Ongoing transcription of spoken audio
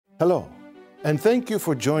Hello, and thank you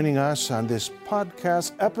for joining us on this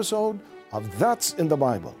podcast episode of That's in the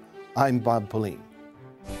Bible. I'm Bob Pauline.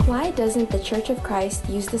 Why doesn't the Church of Christ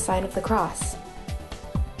use the sign of the cross?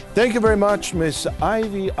 Thank you very much, Miss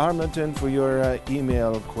Ivy Armenton, for your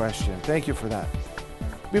email question. Thank you for that.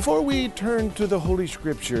 Before we turn to the Holy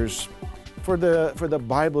Scriptures, for the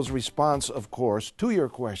Bible's response, of course, to your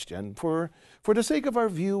question, for the sake of our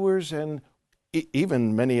viewers and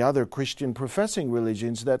even many other Christian professing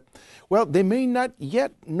religions that, well, they may not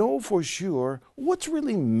yet know for sure what's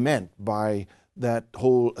really meant by that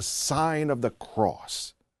whole sign of the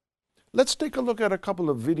cross. Let's take a look at a couple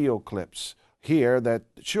of video clips here that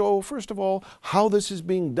show, first of all, how this is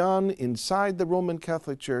being done inside the Roman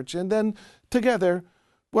Catholic Church, and then together,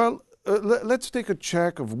 well, let's take a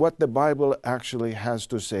check of what the Bible actually has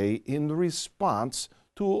to say in response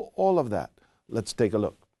to all of that. Let's take a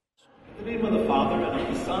look. In the name of the Father, and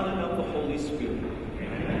of the Son, and of the Holy Spirit.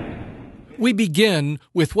 We begin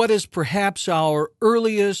with what is perhaps our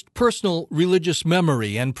earliest personal religious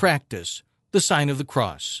memory and practice, the sign of the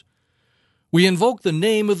cross. We invoke the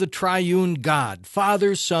name of the triune God,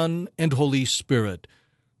 Father, Son, and Holy Spirit,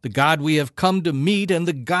 the God we have come to meet and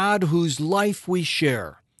the God whose life we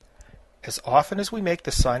share. As often as we make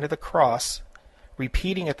the sign of the cross,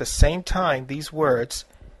 repeating at the same time these words,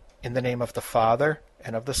 in the name of the Father,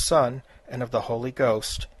 and of the Son, and of the Holy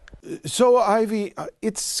Ghost. So, Ivy,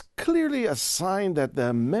 it's clearly a sign that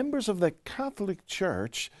the members of the Catholic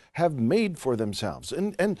Church have made for themselves.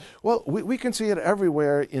 And well, we can see it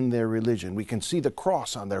everywhere in their religion. We can see the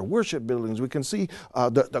cross on their worship buildings. We can see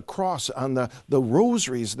the cross on the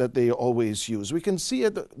rosaries that they always use. We can see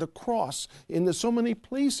the cross in so many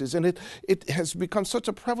places. And it has become such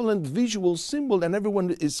a prevalent visual symbol, and everyone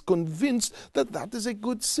is convinced that that is a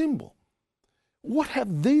good symbol. What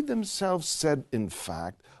have they themselves said, in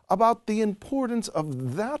fact, about the importance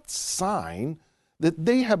of that sign that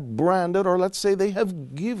they have branded, or let's say they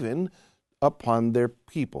have given upon their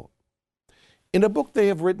people? In a book they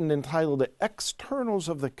have written entitled The Externals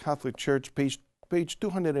of the Catholic Church, page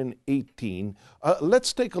 218,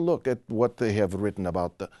 let's take a look at what they have written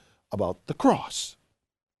about the cross.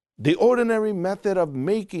 The ordinary method of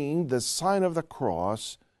making the sign of the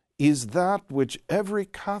cross is that which every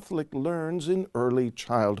Catholic learns in early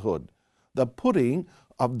childhood, the putting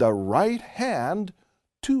of the right hand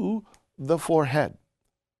to the forehead.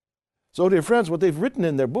 So, dear friends, what they've written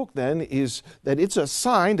in their book then is that it's a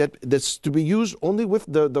sign that's to be used only with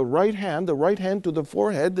the right hand to the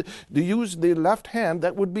forehead. To use the left hand,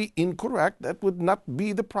 that would be incorrect. That would not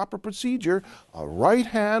be the proper procedure. A right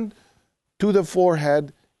hand to the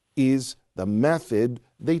forehead is the method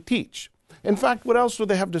they teach. In fact, what else do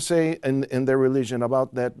they have to say in their religion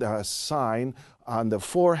about that sign on the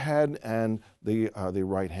forehead and the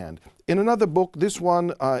right hand? In another book, this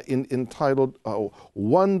one entitled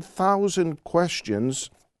 1,000 Questions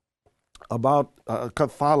about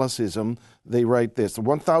Catholicism, they write this,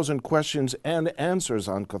 1,000 Questions and Answers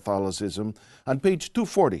on Catholicism. On page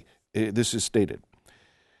 240, this is stated.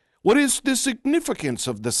 What is the significance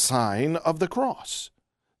of the sign of the cross?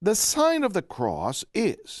 The sign of the cross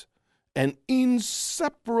is an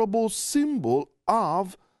inseparable symbol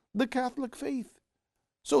of the Catholic faith.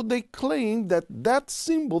 So they claim that that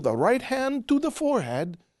symbol, the right hand to the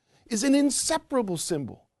forehead, is an inseparable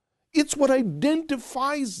symbol. It's what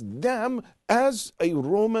identifies them as a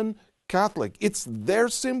Roman Catholic. It's their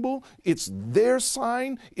symbol, it's their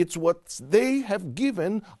sign, it's what they have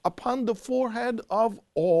given upon the forehead of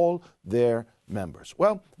all their members.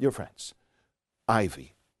 Well, dear friends,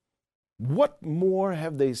 Ivy, what more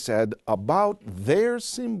have they said about their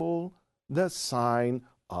symbol, the sign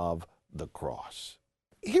of the cross?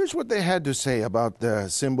 Here's what they had to say about the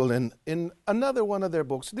symbol in another one of their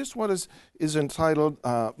books. This one is entitled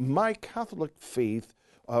My Catholic Faith,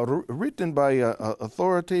 written by an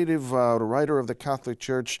authoritative writer of the Catholic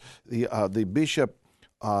Church, the Bishop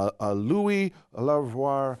Louis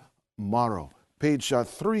Lavoie Morrow, page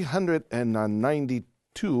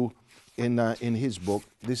 392 in his book.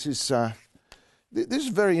 This is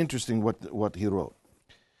very interesting what he wrote.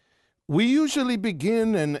 We usually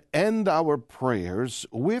begin and end our prayers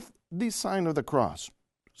with the sign of the cross.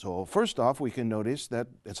 So first off, we can notice that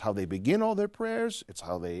it's how they begin all their prayers, it's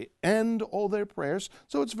how they end all their prayers,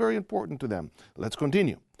 so it's very important to them. Let's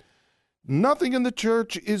continue. Nothing in the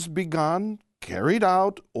church is begun, carried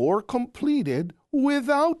out, or completed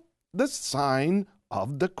without the sign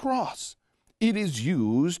of the cross. It is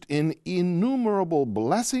used in innumerable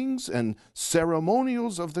blessings and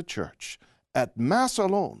ceremonials of the church. At Mass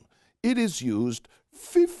alone, it is used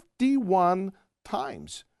 51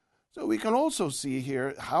 times. So we can also see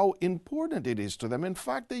here how important it is to them. In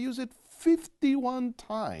fact, they use it 51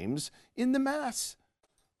 times in the Mass.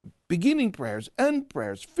 Beginning prayers, end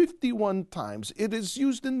prayers, 51 times. It is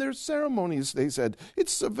used in their ceremonies, they said.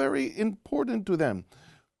 It's very important to them.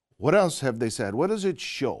 What else have they said? What does it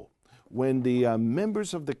show? When the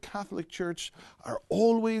members of the Catholic Church are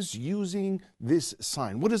always using this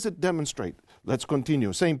sign. What does it demonstrate? Let's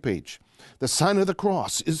continue. Same page. The sign of the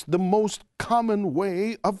cross is the most common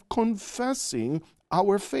way of confessing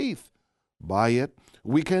our faith. By it,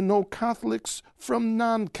 we can know Catholics from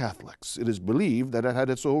non-Catholics. It is believed that it had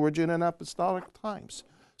its origin in apostolic times.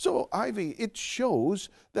 So, Ivy, it shows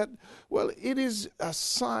that, well, it is a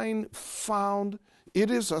sign found,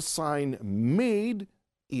 it is a sign made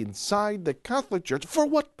inside the Catholic Church. For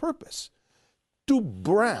what purpose? To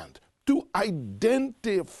brand, to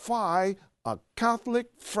identify a Catholic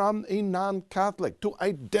from a non-Catholic, to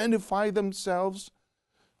identify themselves,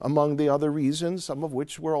 among the other reasons, some of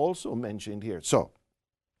which were also mentioned here. So,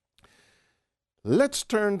 let's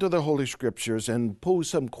turn to the Holy Scriptures and pose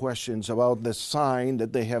some questions about the sign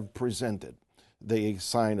that they have presented, the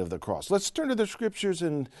sign of the cross. Let's turn to the Scriptures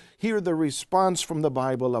and hear the response from the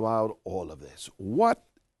Bible about all of this. What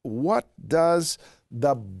does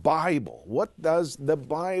the Bible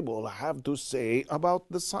have to say about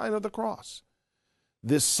the sign of the cross?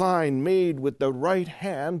 This sign made with the right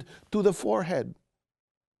hand to the forehead.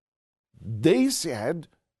 They said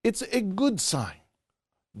it's a good sign.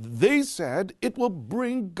 They said it will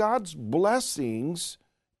bring God's blessings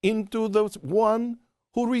into the one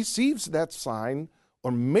who receives that sign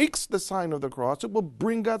or makes the sign of the cross. It will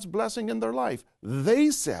bring God's blessing in their life.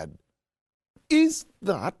 They said, is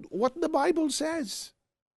that what the Bible says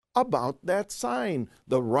about that sign,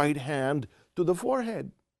 the right hand to the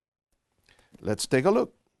forehead? Let's take a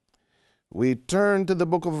look. We turn to the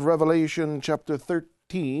book of Revelation, chapter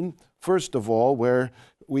 13, first of all, where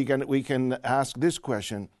we can ask this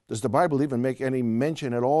question: does the Bible even make any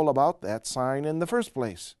mention at all about that sign in the first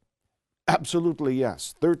place? Absolutely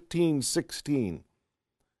yes. 13:16.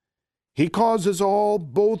 He causes all,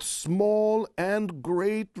 both small and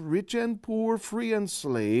great, rich and poor, free and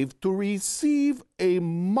slave, to receive a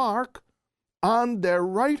mark on their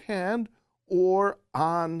right hand or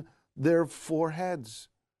on their foreheads.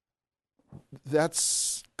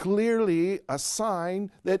 That's clearly a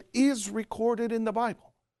sign that is recorded in the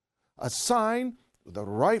Bible. A sign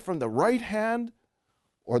from the right hand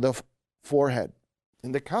or the forehead.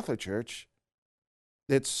 In the Catholic Church,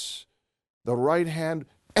 it's the right hand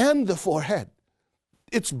and the forehead.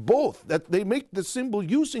 It's both, that they make the symbol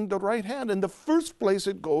using the right hand, and the first place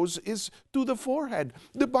it goes is to the forehead.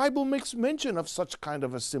 The Bible makes mention of such kind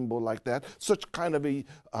of a symbol like that, such kind of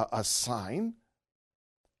a sign.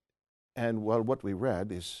 And, well, what we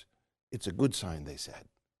read is, it's a good sign, they said.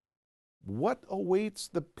 What awaits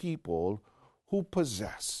the people who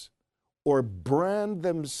possess or brand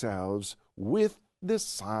themselves with the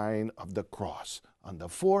sign of the cross on the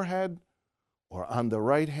forehead or on the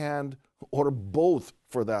right hand, or both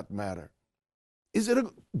for that matter? Is it a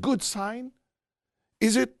good sign?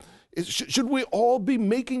 Should we all be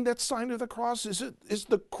making that sign of the cross? Is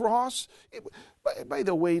the cross? By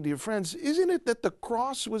the way, dear friends, isn't it that the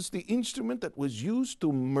cross was the instrument that was used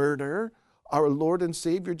to murder our Lord and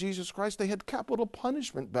Savior Jesus Christ? They had capital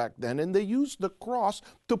punishment back then, and they used the cross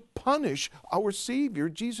to punish our Savior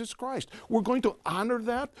Jesus Christ. We're going to honor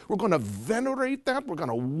that. We're going to venerate that. We're going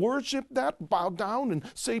to worship that, bow down and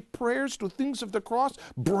say prayers to things of the cross,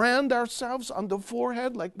 brand ourselves on the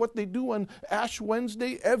forehead like what they do on Ash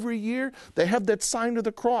Wednesday every year. They have that sign of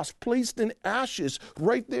the cross placed in ashes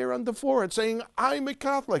right there on the forehead, saying, I'm a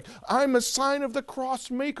Catholic. I'm a sign of the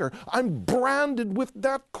cross maker. I'm branded with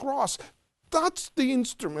that cross. That's the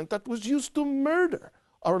instrument that was used to murder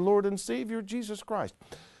our Lord and Savior Jesus Christ.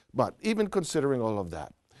 But even considering all of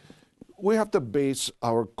that, we have to base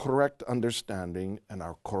our correct understanding and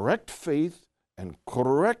our correct faith and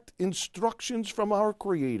correct instructions from our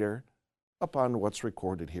Creator upon what's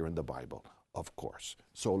recorded here in the Bible, of course.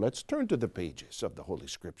 So let's turn to the pages of the Holy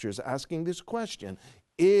Scriptures asking this question: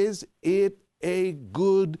 is it a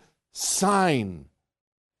good sign?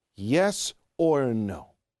 Yes or no?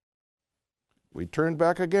 We turn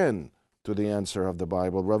back again to the answer of the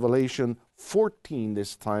Bible, Revelation 14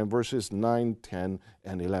 this time, verses 9, 10,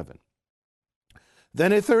 and 11.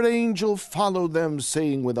 Then a third angel followed them,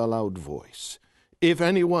 saying with a loud voice, if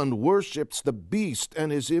anyone worships the beast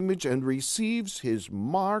and his image and receives his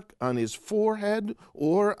mark on his forehead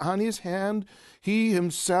or on his hand, he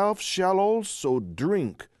himself shall also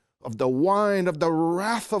drink of the wine of the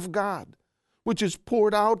wrath of God, which is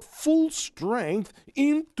poured out full strength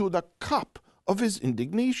into the cup of his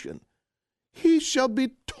indignation. he shall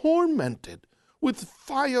be tormented with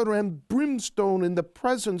fire and brimstone in the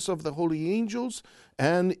presence of the holy angels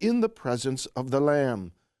and in the presence of the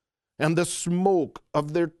Lamb. And the smoke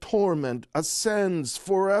of their torment ascends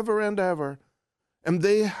forever and ever. And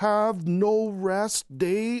they have no rest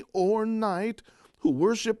day or night who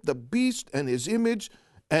worship the beast and his image,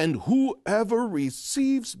 and whoever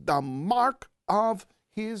receives the mark of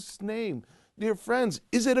his name. Dear friends,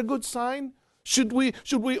 is it a good sign? Should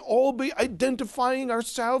we all be identifying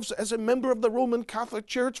ourselves as a member of the Roman Catholic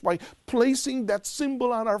Church by placing that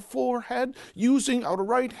symbol on our forehead, using our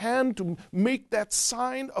right hand to make that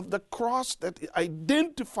sign of the cross that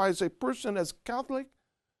identifies a person as Catholic?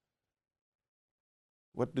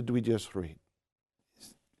 What did we just read?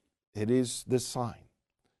 It is the sign.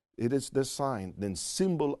 It is the sign, the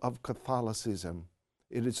symbol of Catholicism.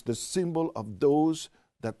 It is the symbol of those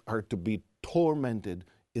that are to be tormented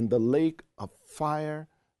in the lake of fire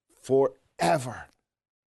forever.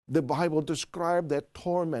 The Bible described that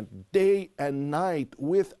torment day and night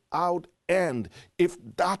without end. If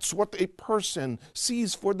that's what a person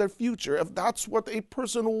sees for their future, if that's what a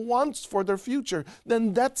person wants for their future,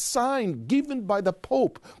 then that sign given by the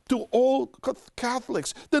Pope to all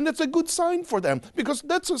Catholics, then that's a good sign for them, because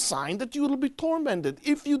that's a sign that you will be tormented.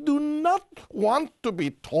 If you do not want to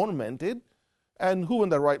be tormented, and who in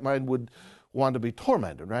their right mind would want to be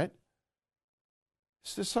tormented, right?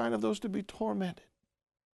 It's the sign of those to be tormented.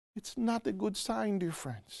 It's not a good sign, dear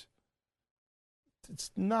friends.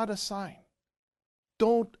 It's not a sign.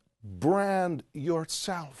 Don't brand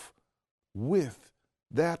yourself with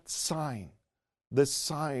that sign, the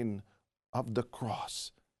sign of the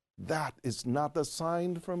cross. That is not a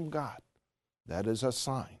sign from God. That is a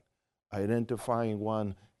sign identifying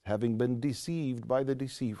one having been deceived by the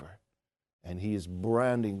deceiver, and he is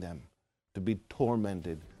branding them to be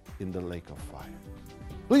tormented in the lake of fire.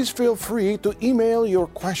 Please feel free to email your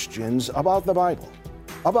questions about the Bible,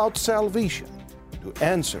 about salvation, to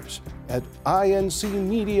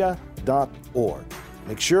answers@incmedia.org.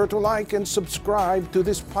 Make sure to like and subscribe to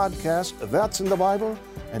this podcast, That's in the Bible,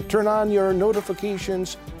 and turn on your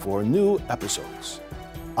notifications for new episodes.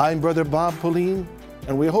 I'm Brother Bob Pauline,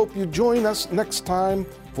 and we hope you join us next time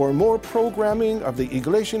for more programming of the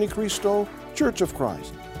Iglesia Ni Cristo Church of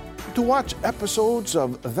Christ. To watch episodes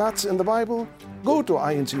of That's in the Bible, go to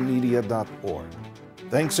incmedia.org.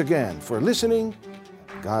 Thanks again for listening.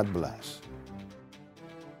 God bless.